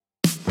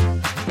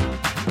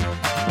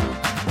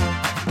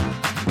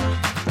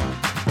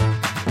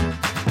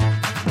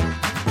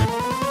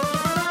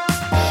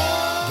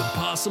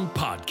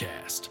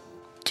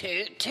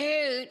Toot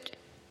toot.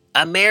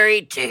 A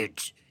merry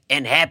toot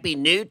and happy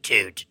new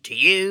toot to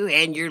you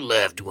and your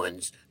loved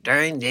ones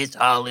during this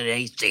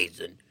holiday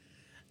season.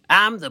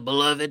 I'm the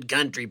beloved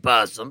country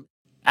possum.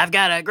 I've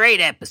got a great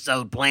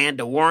episode planned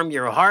to warm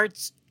your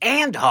hearts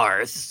and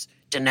hearths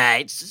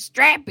tonight, so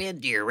strap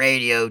into your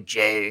radio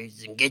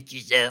chairs and get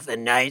yourself a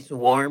nice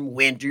warm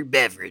winter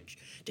beverage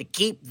to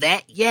keep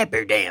that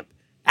yapper damp.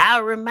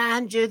 I'll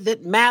remind you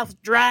that mouth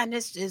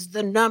dryness is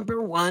the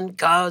 #1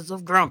 cause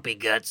of grumpy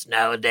guts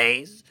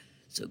nowadays,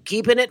 so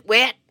keeping it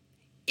wet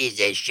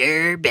is a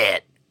sure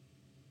bet.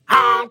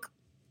 Honk!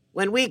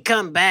 When we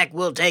come back,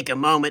 we'll take a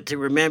moment to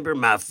remember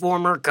my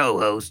former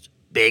co-host,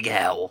 Big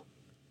Howell.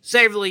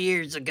 Several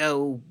years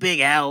ago,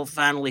 Big Howell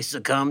finally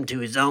succumbed to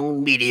his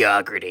own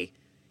mediocrity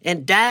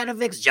and died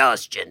of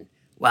exhaustion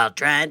while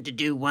trying to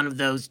do one of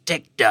those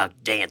TikTok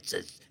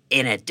dances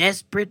in a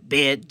desperate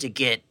bid to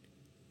get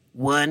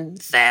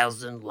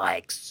 1,000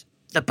 likes.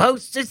 The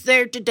post is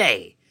there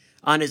today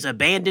on his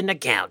abandoned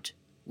account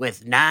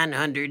with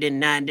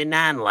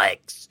 999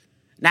 likes.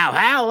 Now,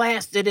 Howell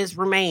asked that his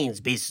remains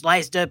be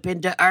sliced up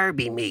into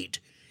Arby meat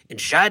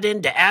and shot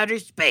into outer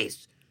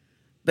space,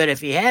 but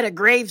if he had a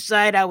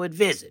gravesite, I would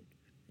visit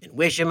and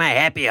wish him a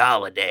happy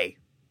holiday,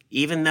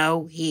 even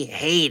though he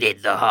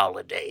hated the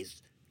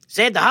holidays.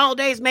 Said the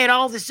holidays made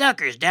all the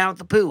suckers down at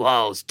the pool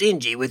hall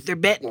stingy with their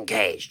betting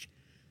cash.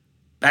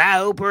 But I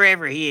hope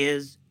wherever he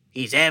is,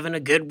 he's having a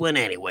good one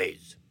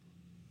anyways.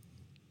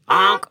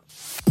 Honk!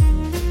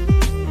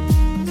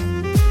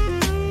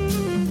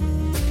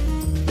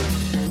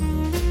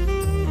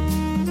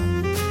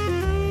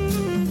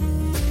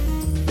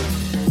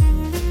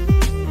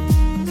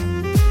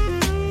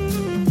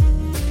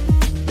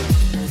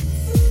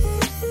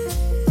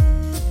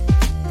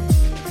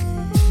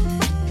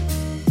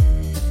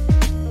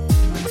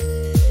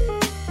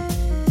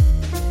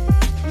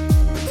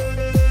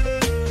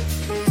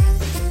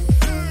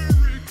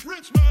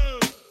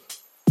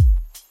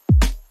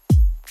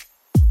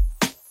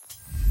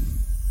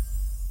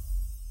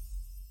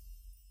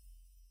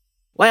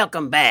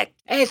 Welcome back.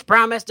 As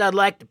promised, I'd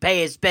like to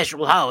pay a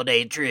special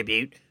holiday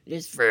tribute,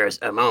 just for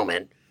a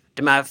moment,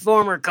 to my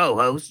former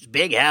co-host,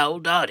 Big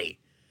Howell Dottie.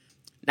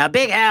 Now,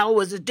 Big Howell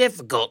was a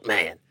difficult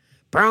man,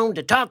 prone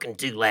to talking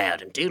too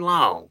loud and too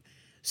long,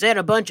 said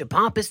a bunch of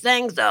pompous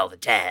things all the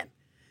time,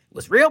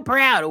 was real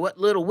proud of what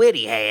little wit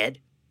he had,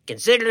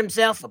 considered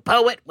himself a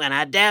poet when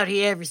I doubt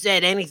he ever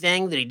said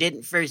anything that he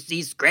didn't first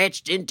see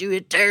scratched into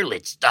a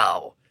toilet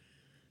stall.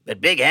 But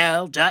Big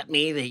Howell taught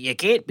me that you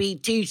can't be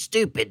too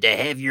stupid to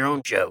have your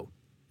own show.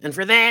 And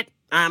for that,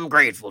 I'm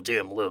grateful to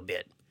him a little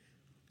bit.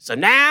 So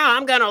now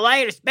I'm gonna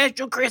light a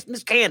special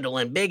Christmas candle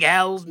in Big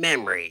Howell's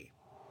memory.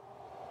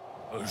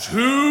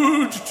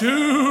 Toot,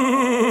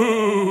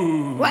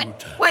 toot!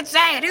 What's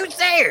that? Who's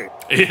there?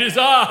 It is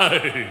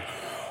I,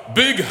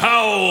 Big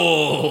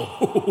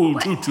Howell.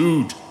 Toot,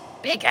 toot.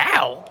 Big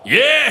Howell?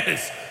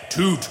 Yes,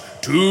 toot,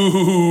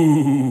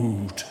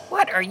 toot.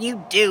 What are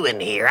you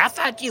doing here? I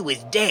thought you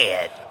was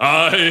dead.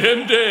 I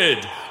am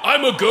dead.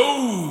 I'm a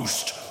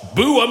ghost.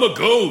 Boo, I'm a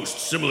ghost,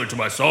 similar to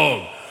my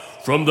song.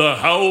 From the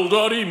Howl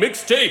Dottie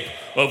mixtape,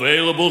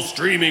 available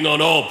streaming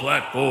on all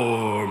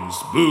platforms.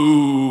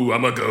 Boo,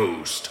 I'm a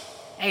ghost.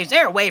 Hey, is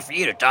there a way for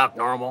you to talk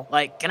normal?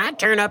 Like, can I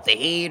turn up the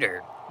heat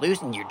or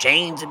loosen your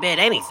chains a bit?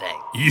 Anything.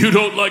 You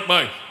don't like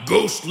my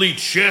ghostly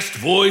chest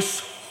voice?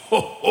 Ho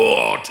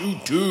ho,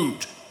 toot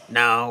toot.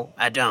 No,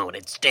 I don't.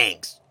 It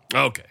stinks.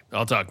 Okay,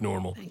 I'll talk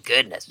normal. Thank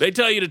goodness. They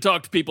tell you to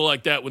talk to people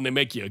like that when they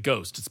make you a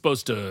ghost. It's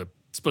supposed to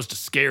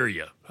scare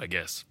you, I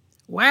guess.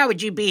 Why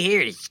would you be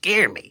here to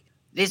scare me?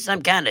 This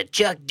some kind of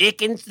Chuck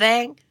Dickens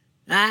thing?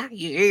 Huh?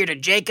 You here to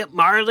Jacob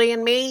Marley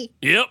and me?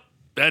 Yep,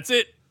 that's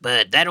it.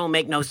 But that don't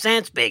make no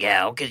sense, Big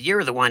Howell, because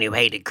you're the one who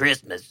hated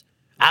Christmas.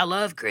 I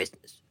love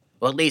Christmas.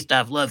 Well, at least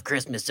I've loved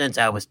Christmas since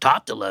I was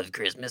taught to love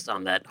Christmas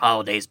on that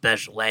holiday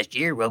special last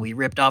year where we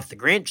ripped off the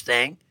Grinch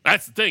thing.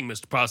 That's the thing,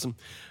 Mr. Possum.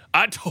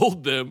 I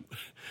told them...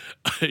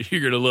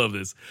 You're going to love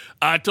this.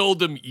 I told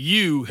them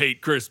you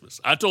hate Christmas.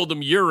 I told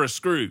them you're a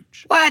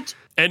Scrooge. What?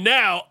 And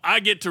now I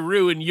get to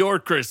ruin your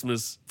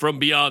Christmas from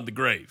beyond the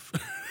grave.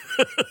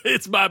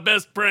 It's my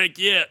best prank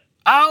yet.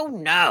 Oh,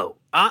 no.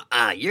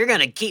 You're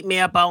going to keep me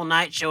up all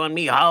night showing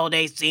me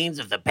holiday scenes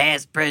of the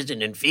past,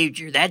 present, and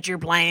future? That's your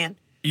plan?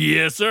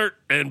 Yes, sir.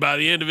 And by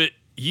the end of it,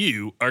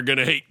 you are going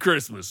to hate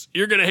Christmas.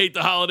 You're going to hate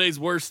the holidays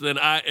worse than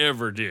I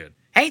ever did.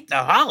 Hate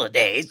the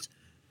holidays?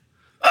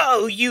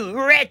 Oh, you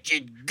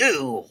wretched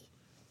ghoul.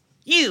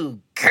 You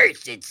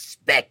cursed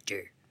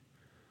specter.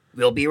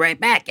 We'll be right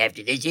back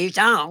after this here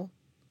song.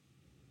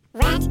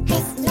 Rat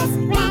Christmas,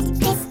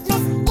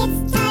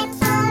 it's time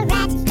for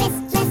Rat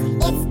Christmas,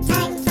 it's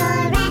time for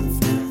rats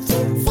to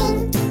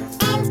sing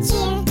and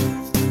cheer.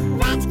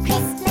 Rat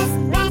Christmas,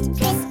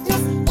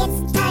 it's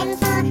time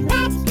for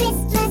Rat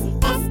Christmas,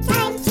 best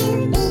time to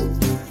be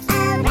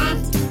a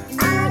rat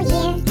all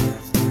year.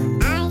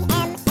 I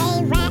am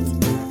a rat,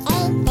 a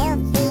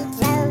filthy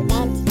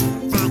rodent,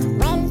 but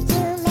when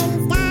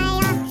humans die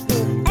off the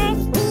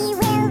earth we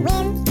will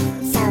win.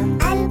 So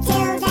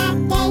until that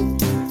day,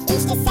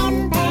 each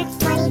December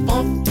 25th,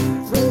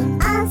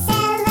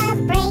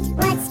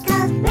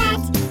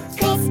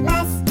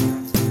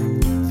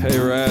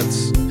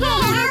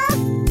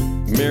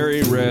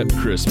 Rat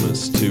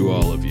Christmas to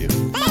all of you.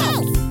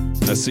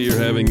 Thanks. I see you're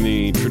having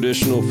the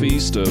traditional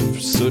feast of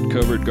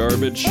soot-covered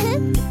garbage,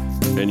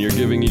 and you're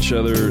giving each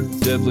other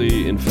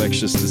deadly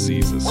infectious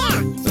diseases.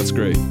 Yeah. That's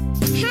great.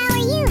 How are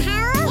you,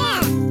 Howell?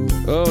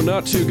 Yeah. Oh,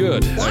 not too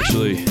good,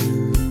 actually.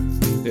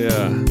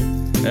 Yeah.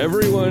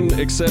 Everyone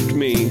except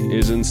me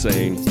is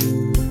insane,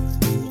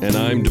 and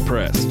I'm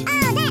depressed.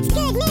 Oh, that's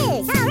good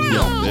news. All right.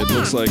 Yeah, it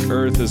looks like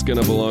Earth is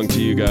gonna belong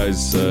to you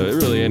guys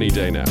really any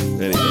day now. Any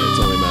day, it's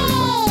only a matter of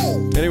time.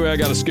 Anyway, I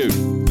gotta scoot.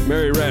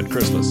 Merry Rat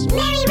Christmas.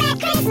 Merry Rat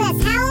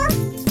Christmas, Howell.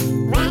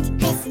 Rat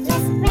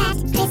Christmas, Rat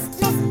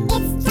Christmas.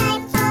 It's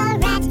time for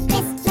Rat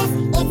Christmas.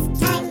 It's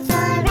time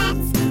for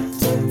rats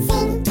to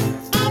sing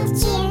and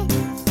cheer.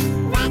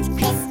 Rat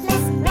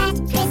Christmas, Rat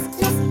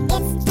Christmas.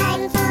 It's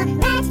time for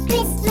Rat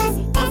Christmas.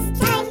 Best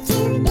time to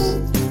be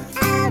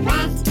a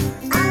rat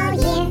all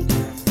year.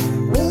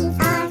 We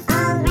are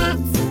all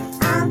rats,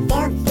 all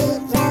filthy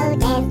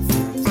rodents.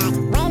 But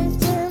when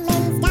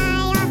humans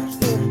die off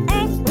the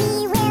earth, we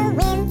will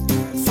win.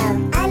 So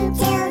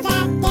until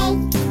that day,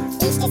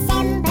 each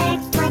December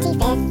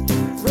 25th,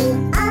 we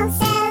all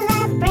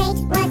celebrate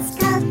what's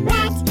called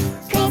Rat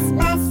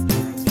Christmas.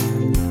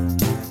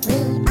 We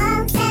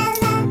all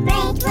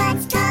celebrate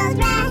what's called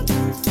Rat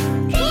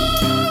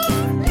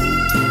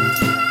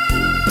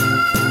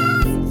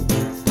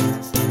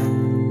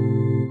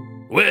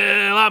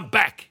Well, I'm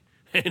back,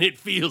 and it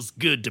feels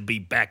good to be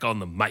back on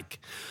the mic.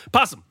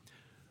 Possum,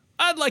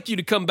 I'd like you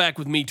to come back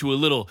with me to a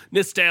little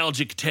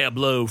nostalgic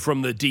tableau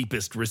from the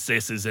deepest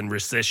recesses and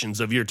recessions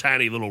of your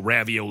tiny little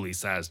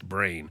ravioli-sized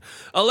brain.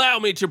 Allow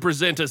me to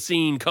present a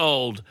scene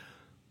called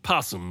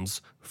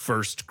Possum's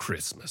First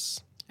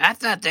Christmas. I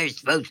thought there's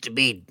supposed to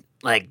be,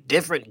 like,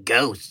 different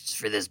ghosts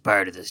for this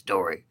part of the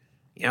story.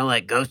 You know,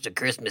 like Ghost of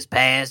Christmas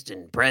Past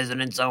and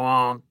Present and so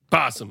on.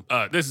 Possum,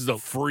 this is a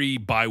free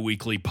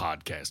bi-weekly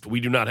podcast.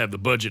 We do not have the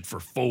budget for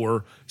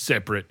 4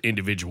 separate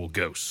individual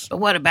ghosts. But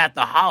what about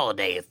the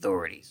holiday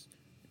authorities?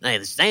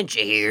 They sent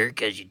you here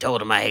because you told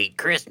them I hate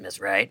Christmas,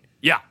 right?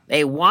 Yeah.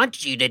 They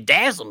want you to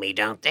dazzle me,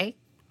 don't they?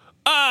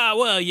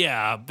 Well,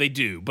 yeah, they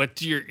do,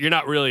 but you're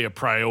not really a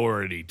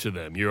priority to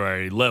them. You're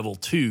a level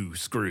 2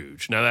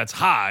 Scrooge. Now, that's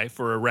high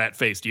for a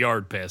rat-faced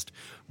yard pest,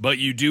 but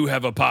you do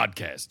have a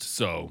podcast,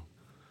 so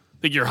I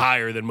think you're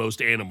higher than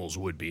most animals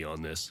would be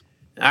on this.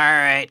 All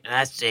right,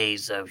 I see,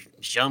 so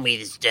show me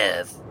the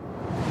stuff.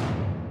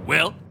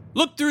 Well,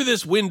 look through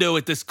this window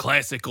at this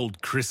classic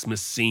old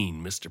Christmas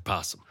scene, Mr.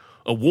 Possum.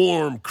 A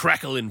warm,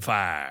 crackling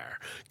fire,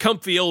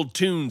 comfy old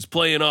tunes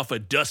playing off a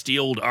dusty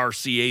old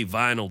RCA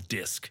vinyl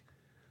disc.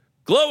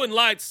 Glowing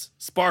lights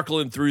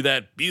sparkling through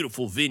that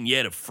beautiful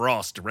vignette of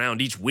frost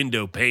around each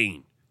window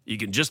pane. You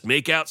can just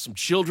make out some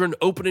children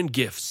opening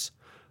gifts.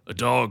 A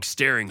dog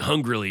staring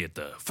hungrily at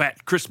the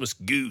fat Christmas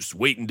goose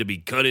waiting to be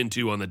cut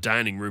into on the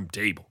dining room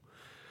table.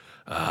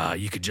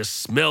 You could just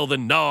smell the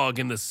nog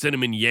in the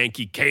cinnamon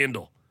Yankee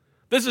candle.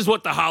 This is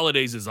what the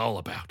holidays is all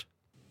about.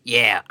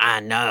 Yeah, I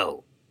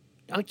know.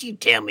 Don't you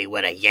tell me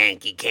what a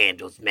Yankee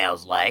candle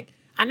smells like.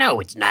 I know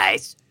it's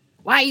nice.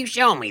 Why you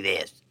show me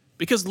this?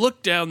 Because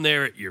look down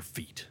there at your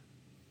feet.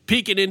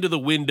 Peeking into the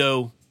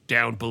window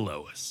down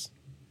below us.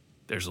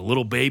 There's a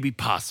little baby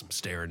possum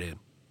staring in,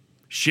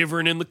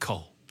 shivering in the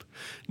cold,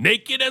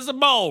 naked as a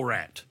mall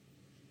rat.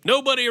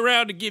 Nobody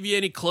around to give you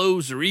any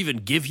clothes or even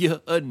give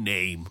you a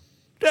name.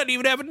 Doesn't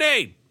even have a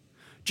name.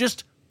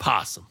 Just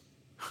Possum.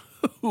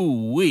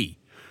 Ooh-wee.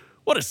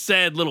 What a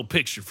sad little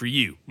picture for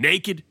you.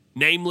 Naked,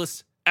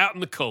 nameless, out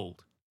in the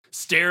cold,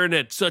 staring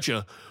at such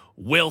a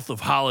wealth of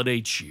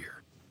holiday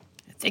cheer.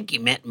 I think you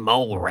meant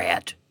mole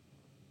rat,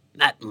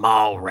 not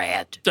mall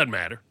rat. Doesn't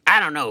matter. I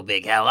don't know,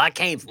 Big Howell. I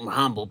came from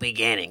humble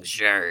beginnings,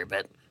 sure,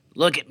 but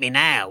look at me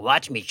now.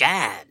 Watch me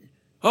shine.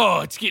 Oh,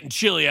 it's getting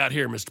chilly out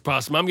here, Mr.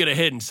 Possum. I'm going to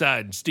head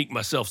inside and sneak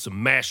myself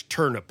some mashed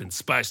turnip and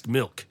spiced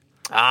milk.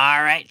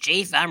 All right,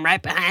 Chief, I'm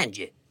right behind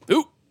you.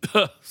 Ooh,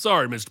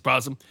 sorry, Mr.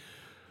 Possum.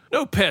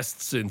 No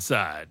pests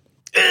inside.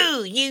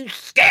 Ooh, you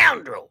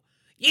scoundrel!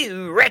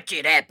 You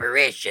wretched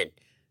apparition!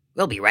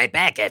 We'll be right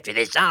back after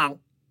this song.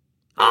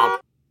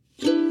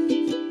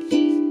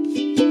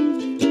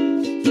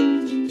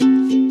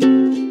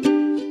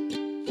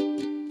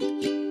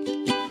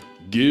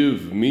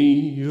 Give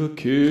me a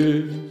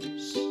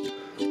kiss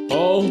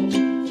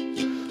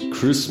on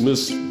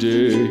Christmas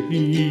Day.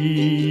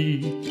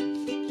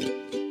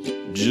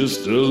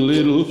 Just a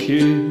little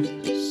kiss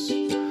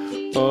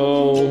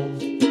on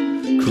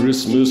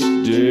Christmas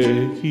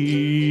Day.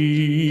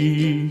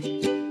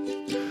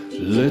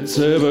 Let's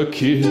have a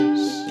kiss.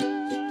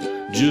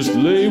 Just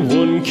lay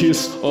one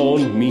kiss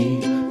on me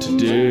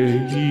today.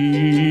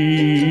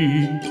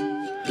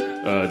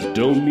 I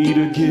don't need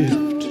a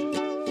gift.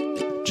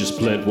 Just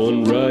plant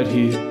one right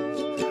here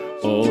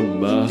on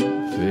my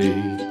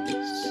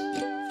face.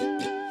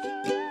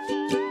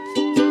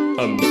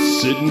 I'm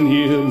sitting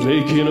here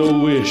making a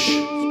wish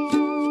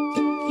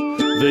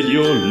that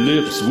your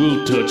lips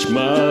will touch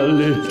my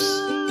lips.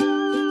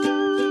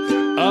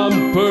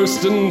 I'm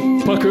pursed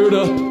and puckered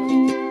up.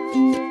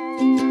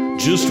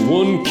 Just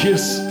one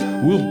kiss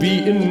will be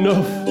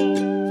enough.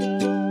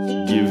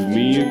 Give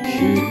me a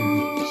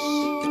kiss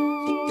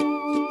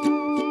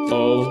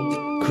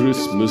on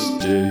Christmas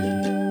Day.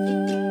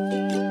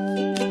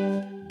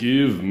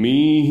 Give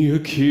me a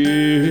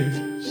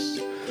kiss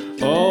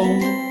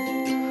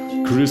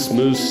on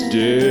Christmas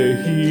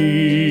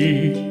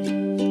Day.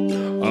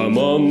 I'm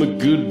on the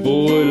good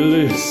boy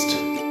list,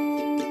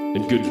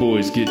 and good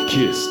boys get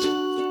kissed,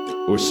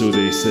 or so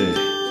they say.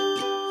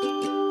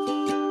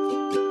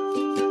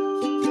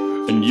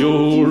 And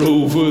you're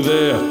over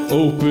there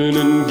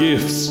opening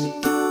gifts,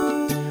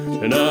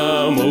 and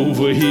I'm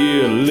over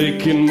here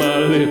licking my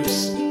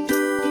lips.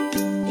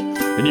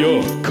 And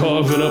you're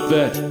carving up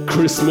that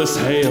Christmas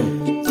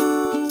ham,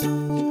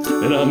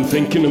 and I'm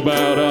thinking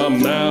about our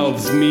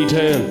mouths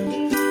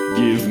meeting.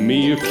 Give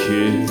me a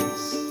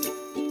kiss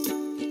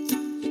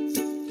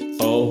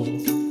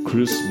on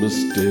Christmas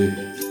Day.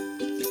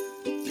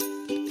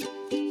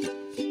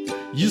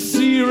 You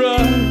see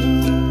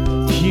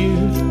right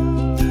here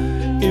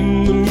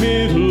in the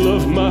middle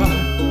of my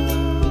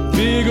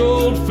big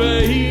old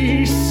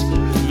face,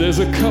 there's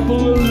a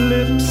couple of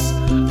lips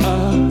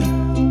I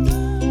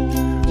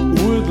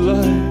would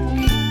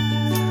like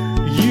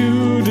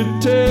you to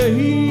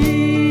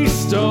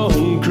taste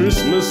on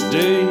Christmas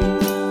Day.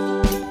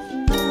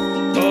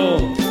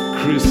 On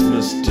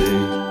Christmas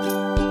Day,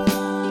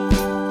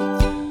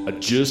 I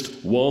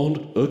just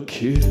want a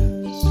kiss.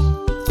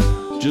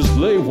 Just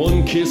lay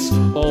one kiss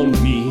on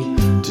me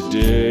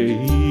today.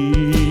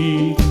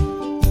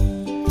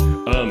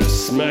 I'm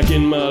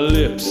smacking my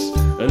lips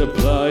and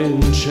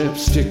applying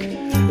chapstick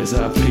as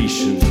I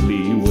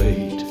patiently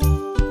wait.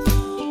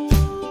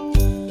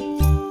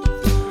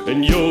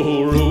 And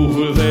you're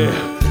over there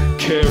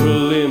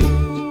caroling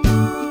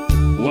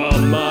while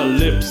my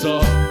lips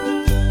are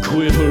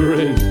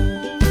quivering.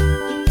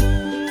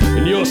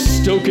 And you're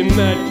stoking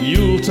that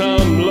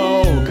Yuletime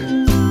log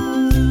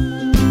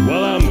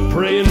while I'm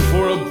praying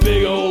for a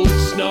big old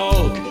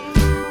snog.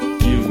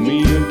 Give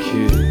me a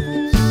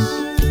kiss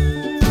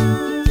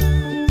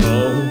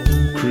on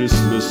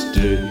Christmas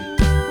Day.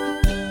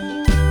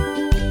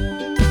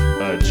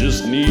 I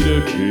just need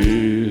a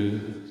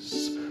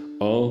kiss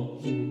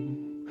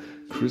on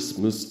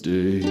Christmas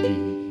Day.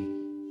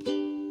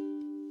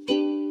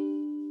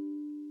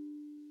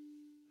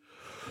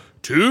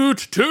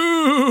 Toot,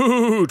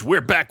 toot!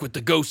 We're back with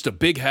the Ghost of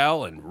Big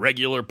Howell and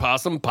Regular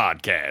Possum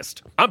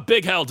podcast. I'm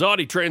Big Howell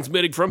Doughty,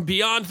 transmitting from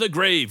beyond the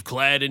grave,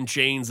 clad in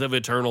chains of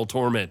eternal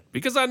torment,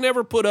 because I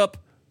never put up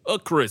a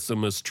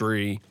Christmas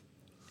tree.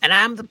 And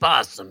I'm the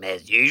possum,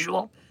 as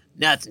usual.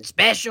 Nothing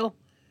special.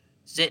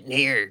 Sitting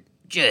here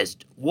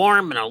just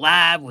warm and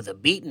alive with a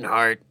beating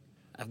heart.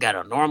 I've got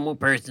a normal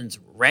person's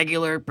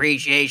regular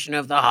appreciation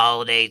of the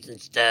holidays and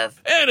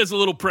stuff. And as a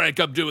little prank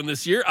I'm doing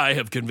this year, I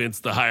have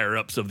convinced the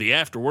higher-ups of the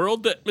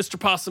afterworld that Mr.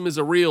 Possum is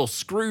a real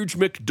Scrooge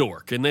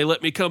McDork, and they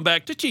let me come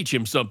back to teach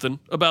him something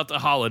about the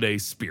holiday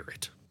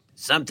spirit.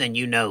 Something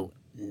you know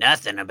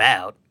nothing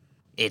about.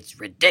 It's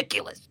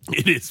ridiculous.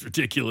 It is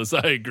ridiculous,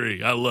 I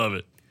agree. I love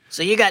it.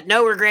 So you got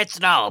no regrets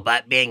at all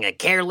about being a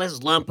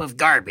careless lump of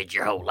garbage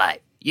your whole life.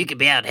 You could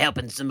be out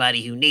helping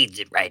somebody who needs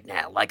it right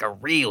now, like a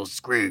real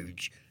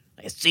Scrooge.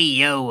 A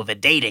CEO of a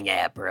dating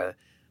app or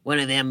one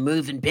of them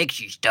moving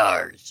picture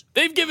stars.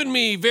 They've given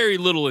me very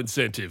little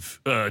incentive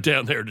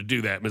down there to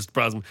do that, Mr.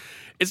 Possum.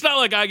 It's not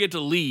like I get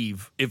to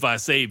leave if I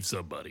save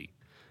somebody.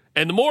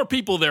 And the more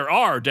people there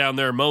are down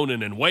there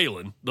moaning and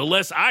wailing, the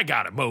less I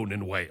gotta moan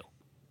and wail.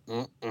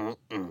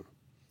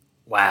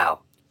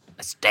 Wow.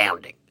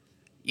 Astounding.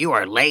 You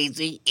are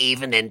lazy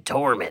even in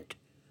torment.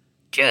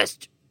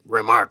 Just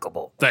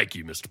remarkable. Thank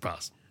you, Mr.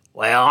 Possum.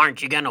 Well,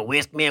 aren't you gonna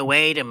whisk me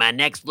away to my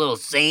next little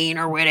scene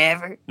or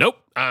whatever? Nope,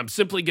 I'm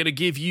simply gonna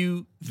give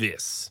you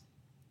this.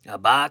 A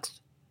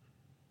box?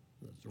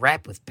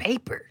 Wrapped with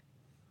paper.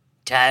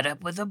 Tied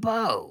up with a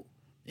bow.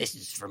 This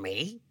is for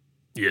me?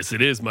 Yes,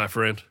 it is, my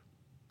friend.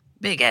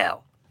 Big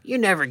Al, you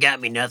never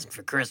got me nothing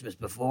for Christmas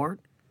before.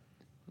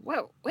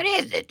 What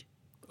is it?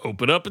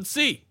 Open up and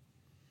see.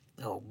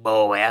 Oh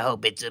boy, I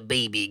hope it's a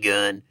BB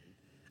gun.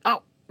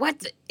 Oh,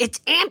 it's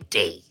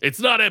empty. It's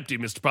not empty,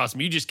 Mr.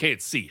 Possum, you just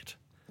can't see it.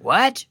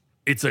 What?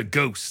 It's a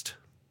ghost.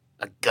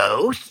 A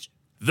ghost?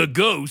 The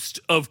ghost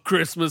of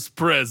Christmas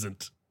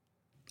present.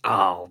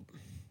 Oh,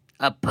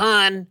 a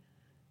pun?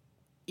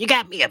 You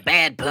got me a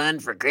bad pun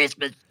for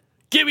Christmas?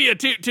 Give me a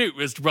toot toot,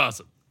 Mr.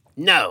 Possum.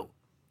 No.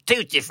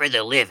 Toots are for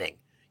the living.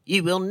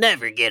 You will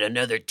never get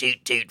another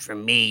toot toot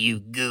from me,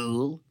 you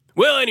ghoul.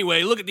 Well,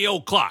 anyway, look at the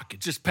old clock.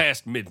 It's just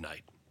past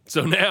midnight.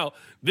 So now,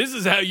 this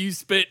is how you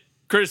spent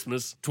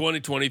Christmas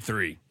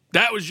 2023.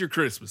 That was your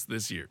Christmas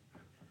this year.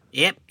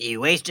 Yep,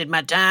 you wasted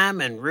my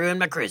time and ruined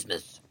my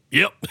Christmas.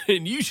 Yep,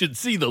 and you should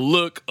see the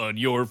look on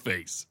your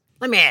face.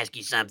 Let me ask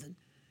you something.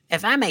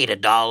 If I made a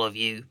doll of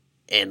you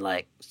and,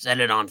 set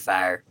it on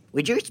fire,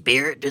 would your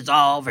spirit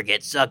dissolve or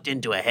get sucked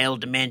into a hell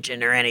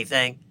dimension or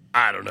anything?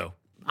 I don't know.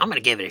 I'm gonna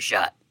give it a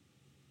shot.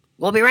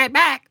 We'll be right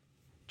back.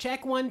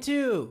 Check 1,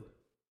 2.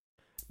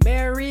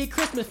 Merry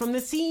Christmas from the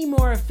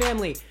Seymour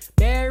family.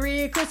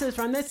 Merry Christmas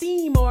from the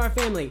Seymour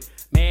family.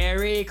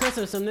 Merry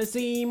Christmas from the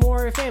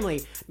Seymour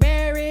family.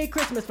 Merry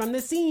Christmas from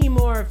the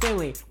Seymour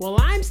family. Well,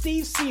 I'm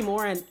Steve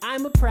Seymour, and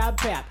I'm a proud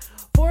pap.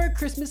 For a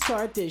Christmas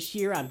card this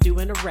year, I'm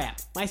doing a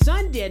rap. My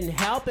son didn't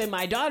help, and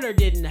my daughter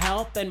didn't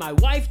help, and my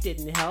wife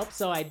didn't help,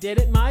 so I did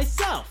it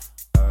myself.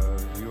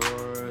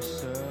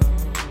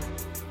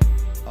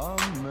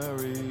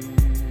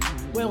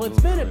 Well, it's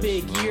been a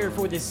big year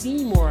for the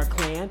Seymour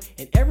clan,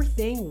 and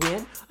everything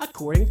went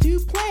according to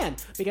plan.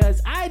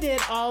 Because I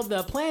did all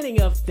the planning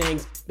of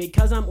things,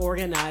 because I'm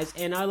organized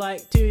and I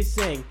like to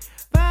sing.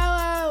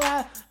 La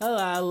la la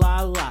la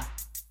la la.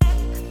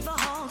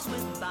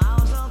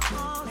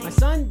 My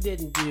son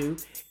didn't do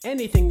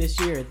anything this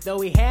year, though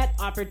he had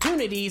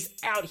opportunities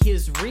out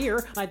his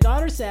rear. My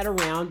daughter sat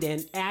around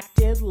and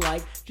acted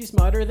like she's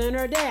smarter than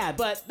her dad,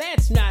 but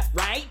that's not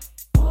right.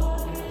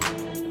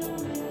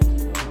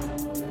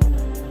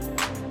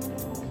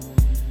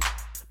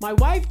 My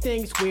wife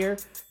thinks we're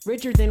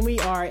richer than we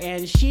are,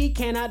 and she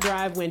cannot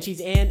drive when she's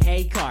in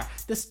a car.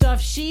 The stuff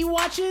she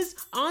watches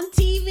on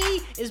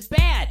TV is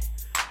bad.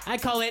 I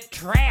call it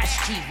trash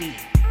TV.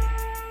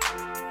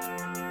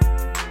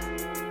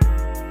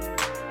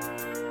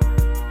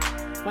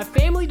 My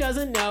family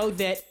doesn't know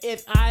that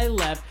if I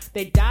left,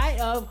 they'd die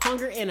of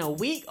hunger in a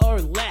week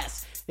or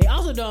less. They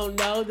also don't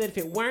know that if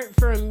it weren't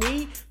for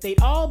me, they'd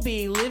all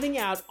be living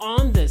out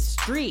on the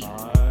street.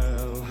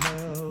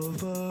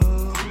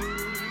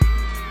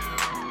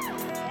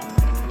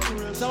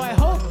 So I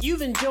hope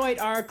you've enjoyed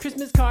our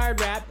Christmas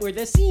card wrap with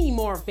the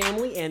Seymour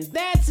family, and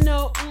that's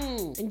no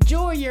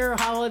Enjoy your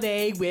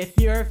holiday with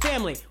your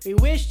family. We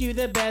wish you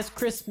the best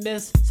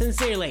Christmas,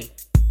 sincerely.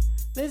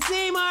 The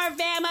Seymour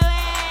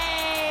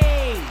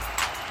family!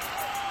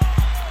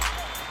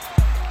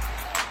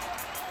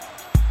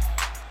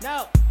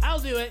 No, I'll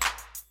do it.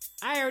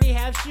 I already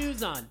have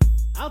shoes on.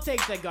 I'll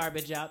take the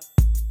garbage out.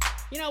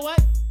 You know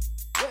what?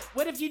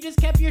 What if you just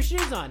kept your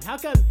shoes on? How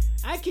come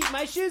I keep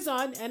my shoes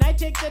on and I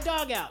take the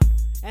dog out?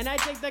 And I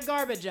take the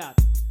garbage out.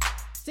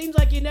 Seems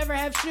like you never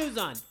have shoes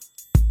on.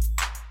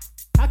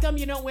 How come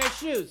you don't wear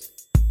shoes?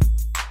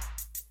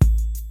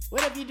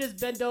 What if you just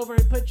bend over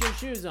and put your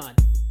shoes on?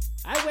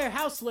 I wear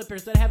house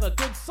slippers that have a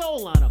good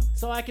sole on them,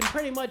 so I can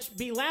pretty much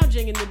be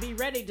lounging and then be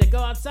ready to go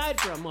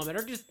outside for a moment,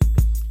 or just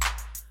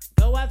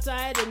go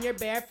outside in your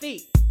bare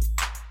feet.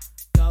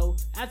 Go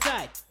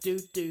outside, do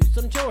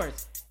some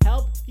chores,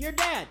 help your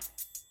dad.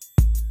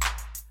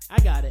 I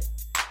got it.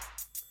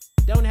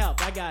 Don't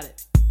help, I got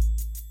it.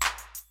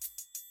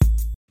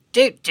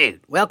 Toot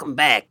toot, welcome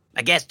back.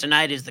 My guest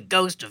tonight is the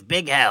ghost of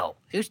Big Howell,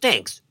 who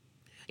stinks.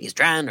 He's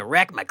trying to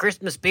wreck my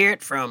Christmas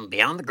spirit from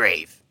beyond the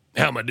grave.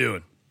 How am I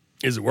doing?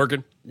 Is it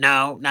working?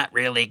 No, not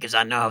really, because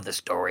I know how the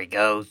story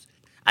goes.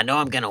 I know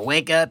I'm going to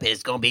wake up, and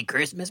it's going to be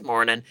Christmas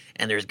morning,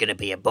 and there's going to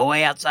be a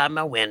boy outside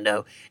my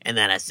window, and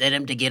then I set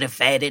him to get a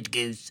fatted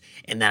goose,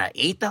 and then I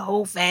eat the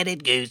whole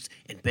fatted goose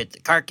and put the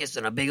carcass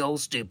in a big old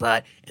stew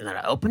pot, and then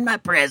I open my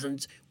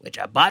presents, which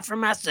I bought for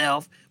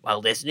myself, while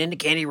listening to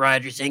Kenny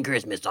Rogers sing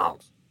Christmas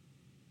songs.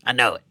 I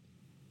know it.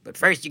 But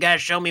first you gotta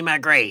show me my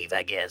grave,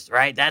 I guess,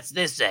 right? That's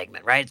this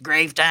segment, right? It's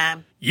grave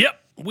time? Yep,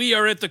 we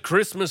are at the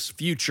Christmas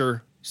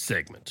future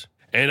segment.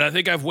 And I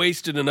think I've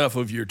wasted enough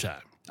of your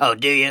time. Oh,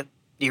 do you?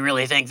 Do you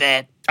really think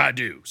that? I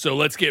do, so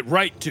let's get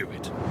right to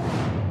it.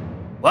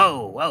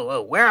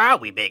 Whoa. Where are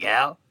we, Big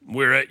Al?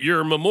 We're at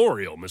your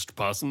memorial, Mr.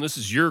 Possum. This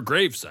is your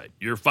gravesite,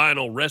 your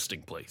final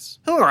resting place.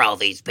 Who are all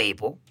these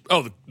people?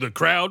 Oh, the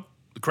crowd?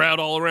 The crowd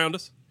all around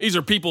us? These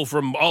are people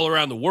from all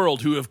around the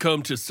world who have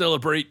come to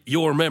celebrate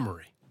your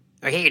memory.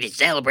 Are here to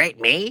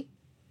celebrate me?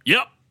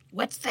 Yep.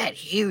 What's that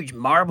huge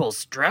marble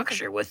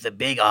structure with the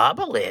big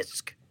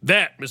obelisk?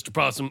 That, Mr.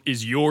 Possum,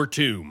 is your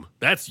tomb.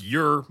 That's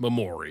your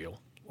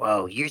memorial.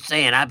 Whoa, you're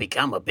saying I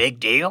become a big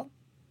deal?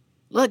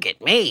 Look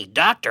at me,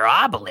 Dr.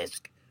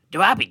 Obelisk.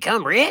 Do I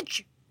become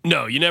rich?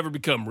 No, you never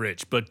become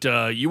rich, but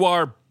you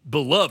are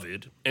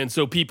beloved, and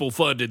so people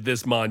funded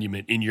this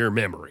monument in your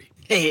memory.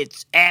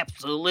 It's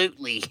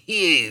absolutely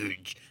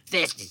huge.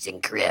 This is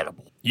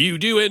incredible. You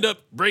do end up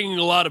bringing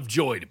a lot of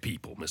joy to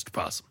people, Mr.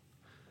 Possum.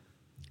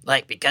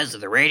 Like because of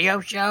the radio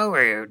show,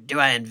 or do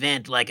I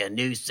invent like a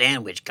new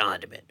sandwich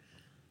condiment?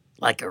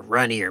 Like a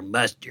runnier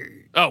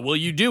mustard? Oh, well,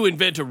 you do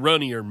invent a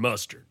runnier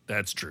mustard.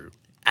 That's true.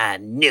 I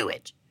knew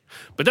it.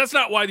 But that's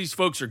not why these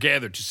folks are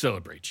gathered to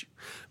celebrate you.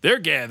 They're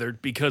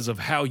gathered because of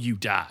how you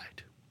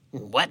died.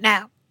 What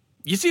now?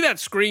 You see that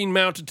screen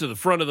mounted to the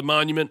front of the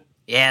monument?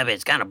 Yeah, but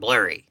it's kind of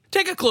blurry.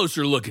 Take a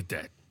closer look at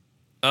that.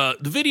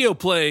 The video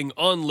playing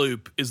on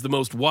loop is the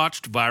most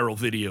watched viral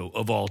video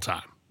of all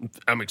time.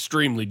 I'm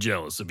extremely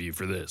jealous of you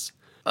for this.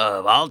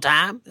 Of all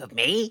time? Of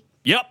me?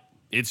 Yep,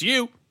 it's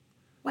you.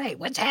 Wait,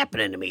 what's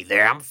happening to me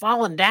there? I'm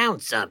falling down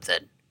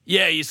something.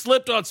 Yeah, you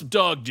slipped on some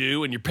dog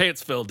dew and your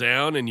pants fell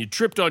down and you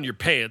tripped on your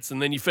pants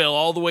and then you fell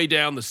all the way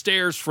down the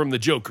stairs from the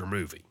Joker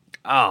movie.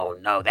 Oh,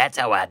 no, that's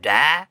how I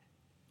die?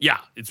 Yeah,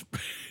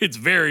 it's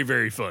very,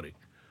 very funny.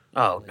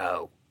 Oh,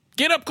 no.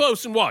 Get up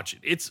close and watch it.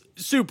 It's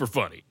super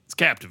funny. It's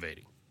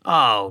captivating.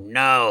 Oh,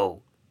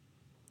 no.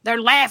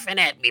 They're laughing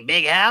at me,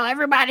 Big Hal.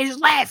 Everybody's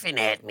laughing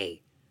at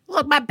me.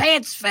 Look, my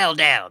pants fell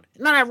down.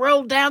 And then I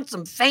rolled down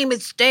some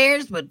famous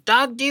stairs with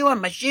dog dew on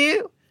my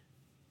shoe.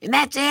 And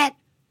that's it?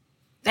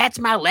 That's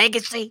my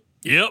legacy?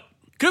 Yep.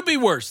 Could be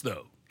worse,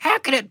 though. How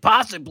could it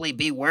possibly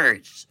be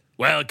worse?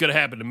 Well, it could have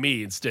happened to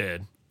me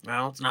instead.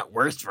 Well, it's not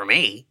worse for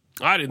me.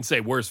 I didn't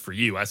say worse for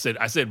you. I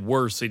said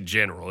worse in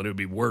general, and it would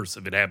be worse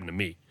if it happened to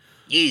me.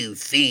 You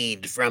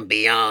fiend from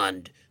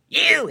beyond.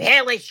 You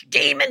hellish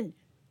demon.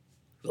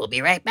 We'll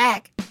be right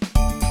back.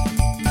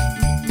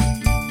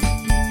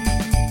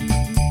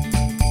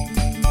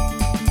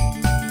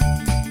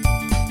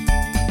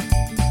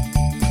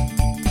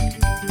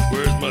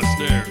 Where's my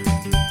snare?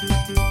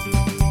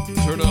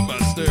 Turn up my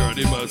snare. I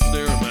need my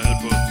snare in my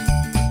headphones.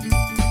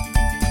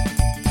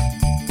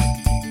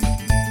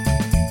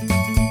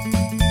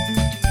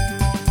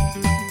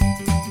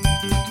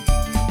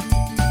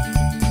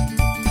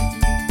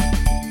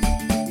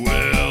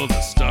 Well,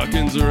 the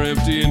stockings are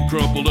empty and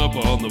crumpled up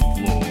on the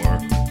floor.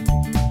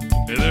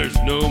 And there's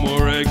no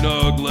more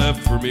eggnog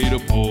left for me to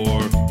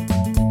pour.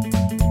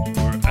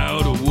 We're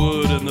out of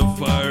wood and the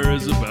fire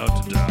is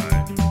about to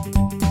die.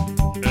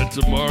 And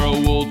tomorrow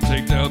we'll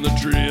take down the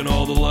tree and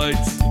all the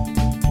lights.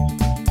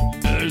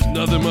 And there's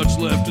nothing much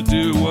left to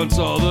do once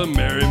all the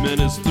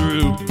merriment is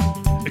through.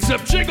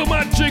 Except jingle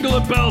my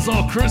jingling bells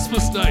all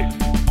Christmas night.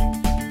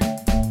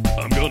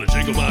 I'm gonna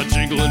jingle my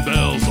jingling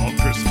bells all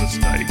Christmas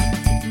night.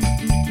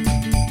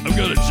 I'm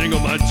gonna jingle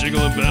my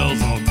jingling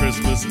bells all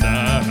Christmas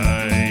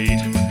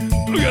night.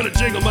 I'm gonna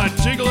jingle my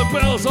jingling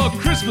bells all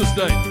Christmas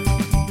night.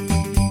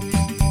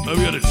 I'm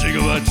gonna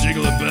jingle my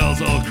jingling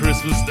bells all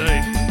Christmas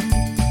night.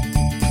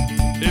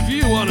 If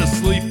you want to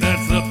sleep,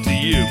 that's up to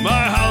you.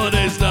 My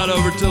holiday's not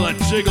over till I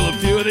jiggle a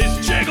few of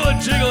these jingling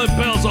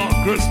bells all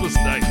Christmas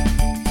night.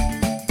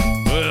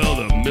 Well,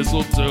 the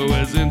mistletoe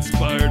has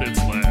inspired its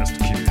last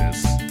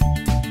kiss.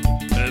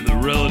 And the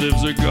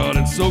relatives are gone,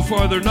 and so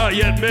far they're not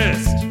yet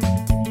missed.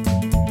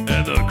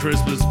 And the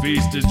Christmas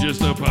feast is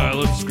just a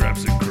pile of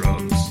scraps and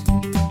crumbs.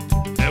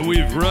 And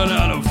we've run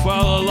out of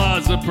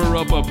fa-la-las and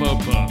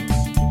pa-rum-pa-pum-pums.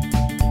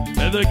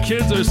 And the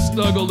kids are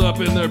snuggled up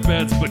in their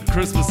beds, but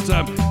Christmas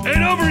time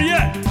ain't over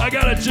yet. I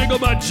gotta jingle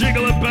my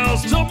jingling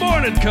bells till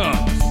morning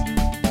comes.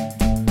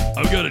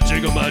 I'm gonna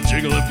jingle my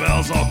jingling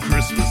bells all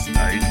Christmas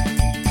night.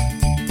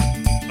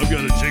 I'm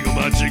gonna jingle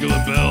my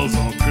jingling bells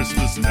all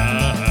Christmas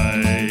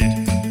night.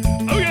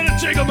 I'm gonna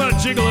jingle my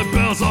jingling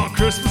bells all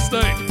Christmas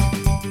night.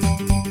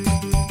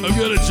 I'm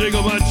gonna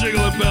jingle my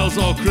jingling bells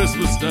all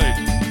Christmas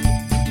night.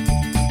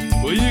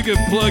 Well, you can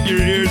plug your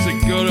ears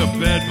and go to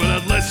bed,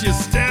 but unless you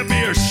stab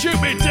me or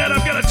shoot me dead, I'm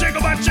gonna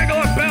jingle my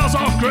jingling bells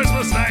all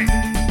Christmas night.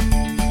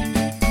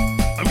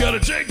 I'm gonna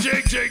jing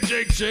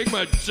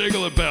my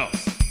jingling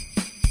bells.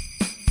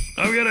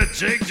 I'm gonna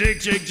jing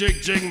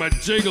my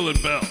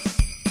jingling bells.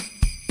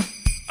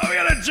 I'm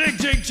gonna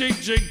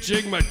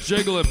jing my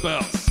jingling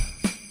bells.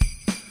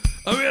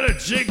 I'm gonna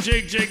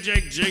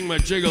jing my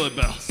jingling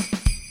bells.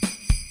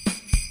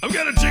 I'm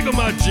gonna jingle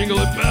my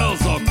jingling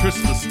bells all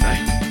Christmas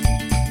night.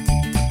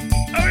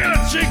 I'm gonna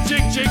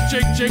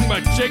jing my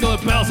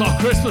jingling bells all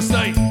Christmas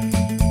night.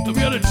 I'm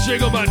gonna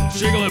jingle my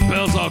jingling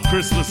bells all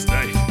Christmas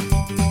night.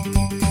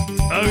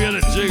 I'm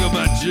gonna jingle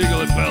my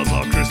jingling bells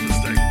all Christmas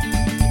night.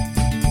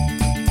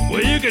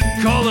 Well, you can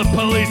call the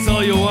police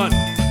all you want.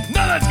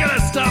 Nothing's gonna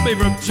stop me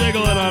from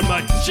jiggling on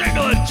my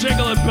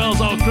jingling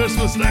bells all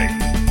Christmas night.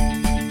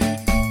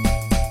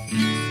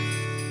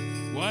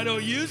 Why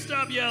don't you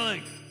stop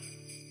yelling?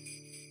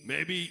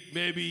 Maybe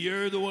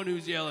you're the one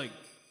who's yelling.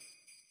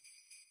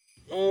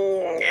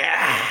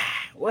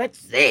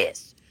 What's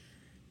this?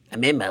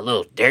 I'm in my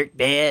little dirt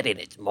bed and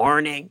it's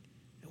morning.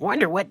 I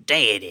wonder what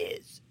day it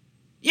is.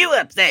 You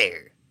up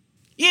there.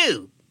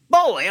 You,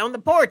 boy on the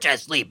porch I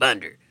sleep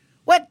under.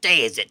 What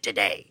day is it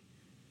today?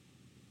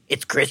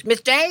 It's Christmas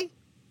Day?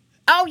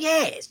 Oh,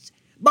 yes.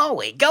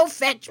 Boy, go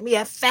fetch me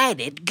a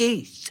fatted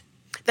goose.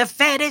 The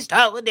fattest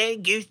holiday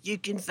goose you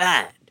can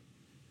find.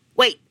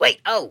 Wait,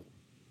 oh.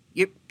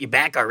 You're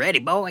back already,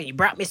 boy? You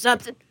brought me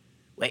something?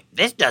 Wait,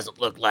 this doesn't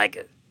look like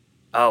a...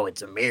 Oh,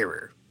 it's a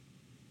mirror.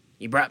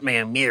 You brought me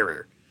a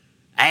mirror.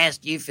 I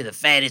asked you for the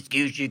fattest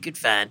goose you could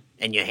find,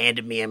 and you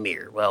handed me a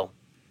mirror. Well,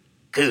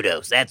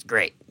 kudos. That's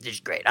great.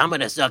 Just great. I'm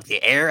going to suck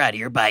the air out of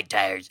your bike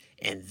tires,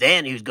 and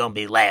then who's going to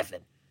be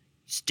laughing?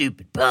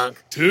 Stupid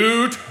punk.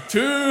 Toot!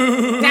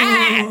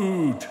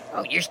 Ah!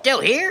 Oh, you're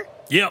still here?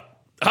 Yep.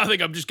 I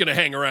think I'm just going to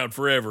hang around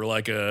forever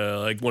like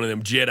one of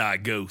them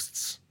Jedi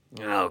ghosts.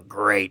 Oh,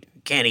 great.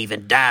 Can't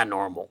even die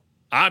normal.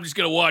 I'm just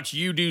going to watch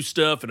you do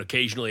stuff, and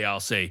occasionally I'll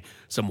say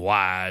some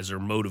wise or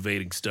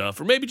motivating stuff,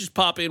 or maybe just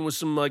pop in with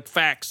some,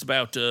 facts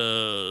about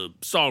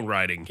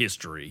songwriting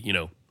history, you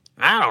know.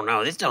 I don't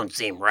know. This don't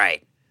seem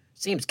right.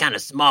 Seems kind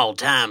of small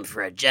time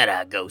for a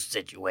Jedi ghost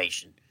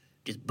situation.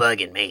 Just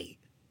bugging me.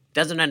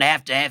 Doesn't it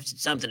have to have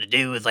something to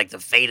do with, the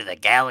fate of the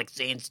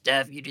galaxy and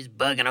stuff? You're just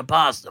bugging a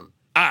possum.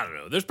 I don't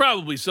know. There's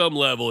probably some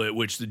level at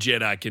which the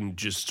Jedi can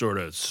just sort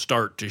of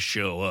start to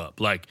show up.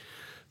 Like,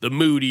 the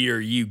moodier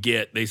you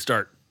get, they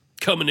start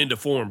coming into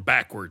form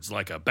backwards,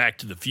 like a Back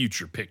to the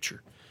Future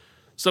picture.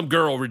 some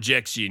girl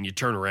rejects you and you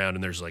turn around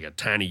and there's like a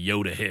tiny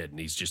Yoda head and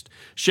he's just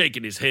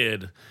shaking his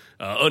head,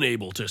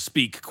 unable to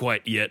speak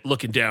quite yet,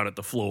 looking down at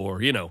the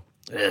floor, you know.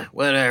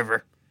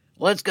 Whatever.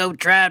 Let's go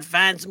try and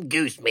find some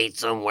goose meat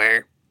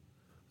somewhere.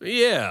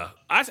 Yeah,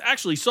 I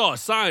actually saw a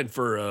sign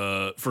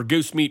for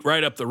goose meat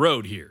right up the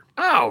road here.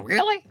 Oh,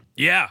 really?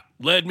 Yeah,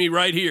 led me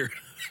right here.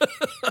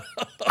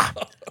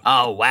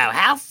 Oh, wow,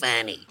 how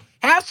funny.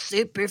 How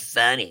super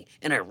funny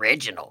and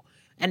original.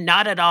 And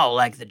not at all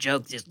like the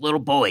joke this little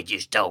boy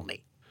just told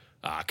me.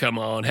 Ah, come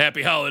on.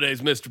 Happy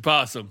holidays, Mr.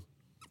 Possum.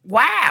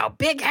 Wow,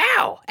 Big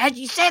Howell. As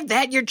you said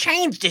that, your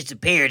chains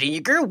disappeared and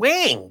you grew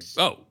wings.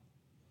 Oh,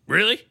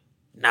 really?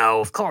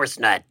 No, of course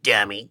not,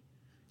 dummy.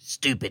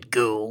 Stupid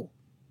ghoul.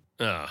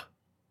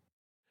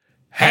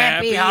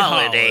 Happy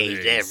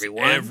holidays,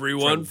 everyone.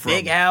 Everyone from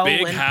Big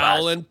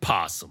Howell and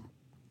Possum.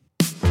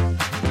 The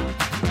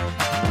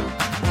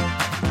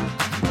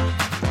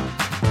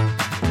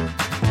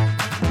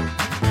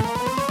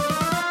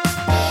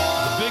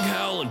Big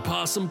Howell and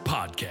Possum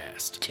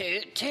Podcast.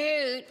 Toot,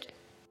 toot.